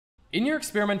In your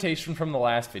experimentation from the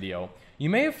last video, you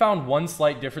may have found one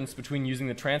slight difference between using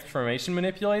the transformation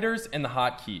manipulators and the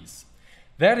hotkeys.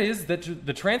 That is that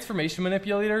the transformation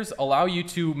manipulators allow you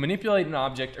to manipulate an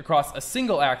object across a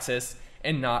single axis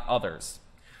and not others.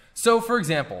 So for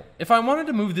example, if I wanted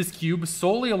to move this cube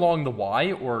solely along the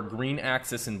Y or green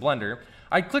axis in Blender,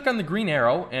 I'd click on the green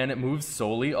arrow and it moves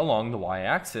solely along the Y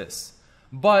axis.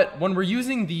 But when we're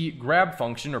using the grab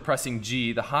function or pressing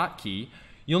G, the hotkey,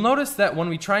 you'll notice that when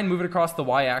we try and move it across the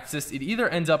Y-axis, it either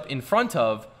ends up in front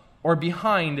of or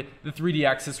behind the 3D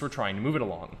axis we're trying to move it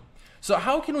along. So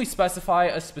how can we specify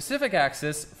a specific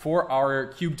axis for our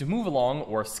cube to move along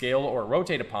or scale or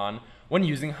rotate upon when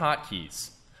using hotkeys?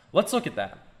 Let's look at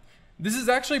that. This is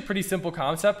actually a pretty simple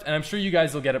concept, and I'm sure you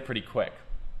guys will get it pretty quick.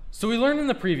 So we learned in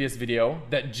the previous video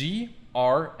that G,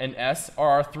 R, and S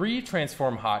are our three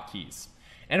transform hotkeys.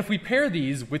 And if we pair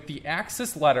these with the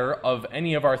axis letter of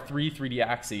any of our three 3D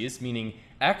axes, meaning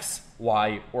X,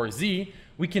 Y, or Z,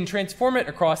 we can transform it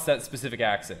across that specific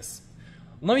axis.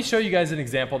 Let me show you guys an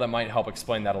example that might help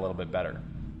explain that a little bit better.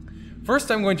 First,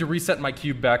 I'm going to reset my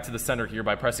cube back to the center here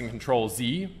by pressing Ctrl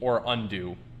Z or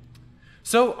undo.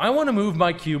 So I want to move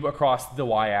my cube across the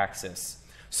Y-axis.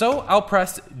 So I'll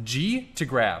press G to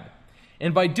grab.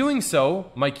 And by doing so,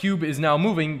 my cube is now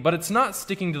moving, but it's not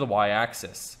sticking to the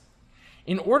Y-axis.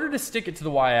 In order to stick it to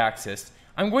the Y-axis,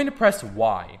 I'm going to press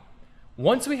Y.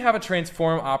 Once we have a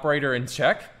transform operator in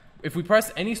check, if we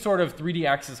press any sort of 3D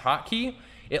axis hotkey,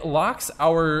 it locks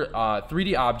our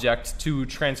 3D object to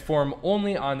transform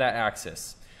only on that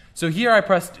axis. So here I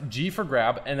pressed G for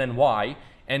grab and then Y,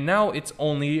 and now it's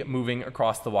only moving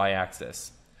across the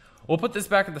Y-axis. We'll put this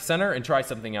back at the center and try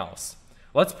something else.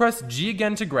 Let's press G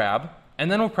again to grab,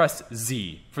 and then we'll press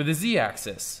Z for the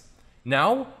Z-axis.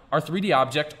 Now, our 3D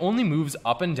object only moves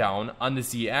up and down on the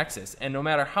Z-axis, and no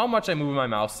matter how much I move my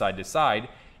mouse side to side,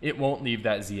 it won't leave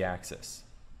that Z-axis.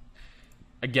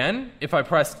 Again, if I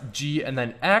press G and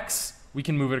then X, we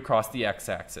can move it across the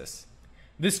X-axis.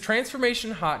 This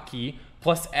transformation hotkey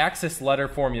plus axis letter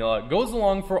formula goes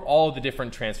along for all of the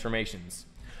different transformations.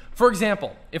 For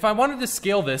example, if I wanted to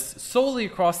scale this solely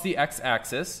across the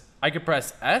X-axis, I could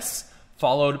press S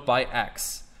followed by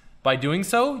X. By doing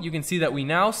so, you can see that we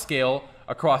now scale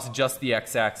across just the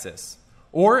X-axis.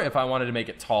 Or if I wanted to make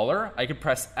it taller, I could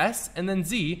press S and then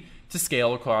Z to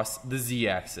scale across the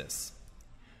Z-axis.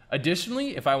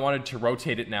 Additionally, if I wanted to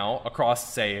rotate it now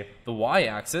across, say, the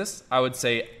Y-axis, I would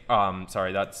say,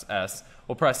 that's S.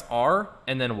 We'll press R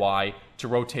and then Y to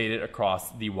rotate it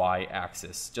across the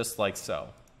Y-axis, just like so.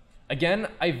 Again,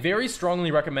 I very strongly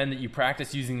recommend that you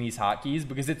practice using these hotkeys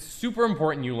because it's super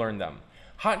important you learn them.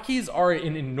 Hotkeys are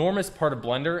an enormous part of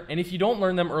Blender, and if you don't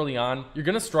learn them early on, you're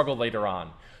going to struggle later on.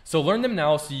 So learn them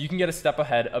now so you can get a step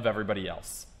ahead of everybody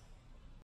else.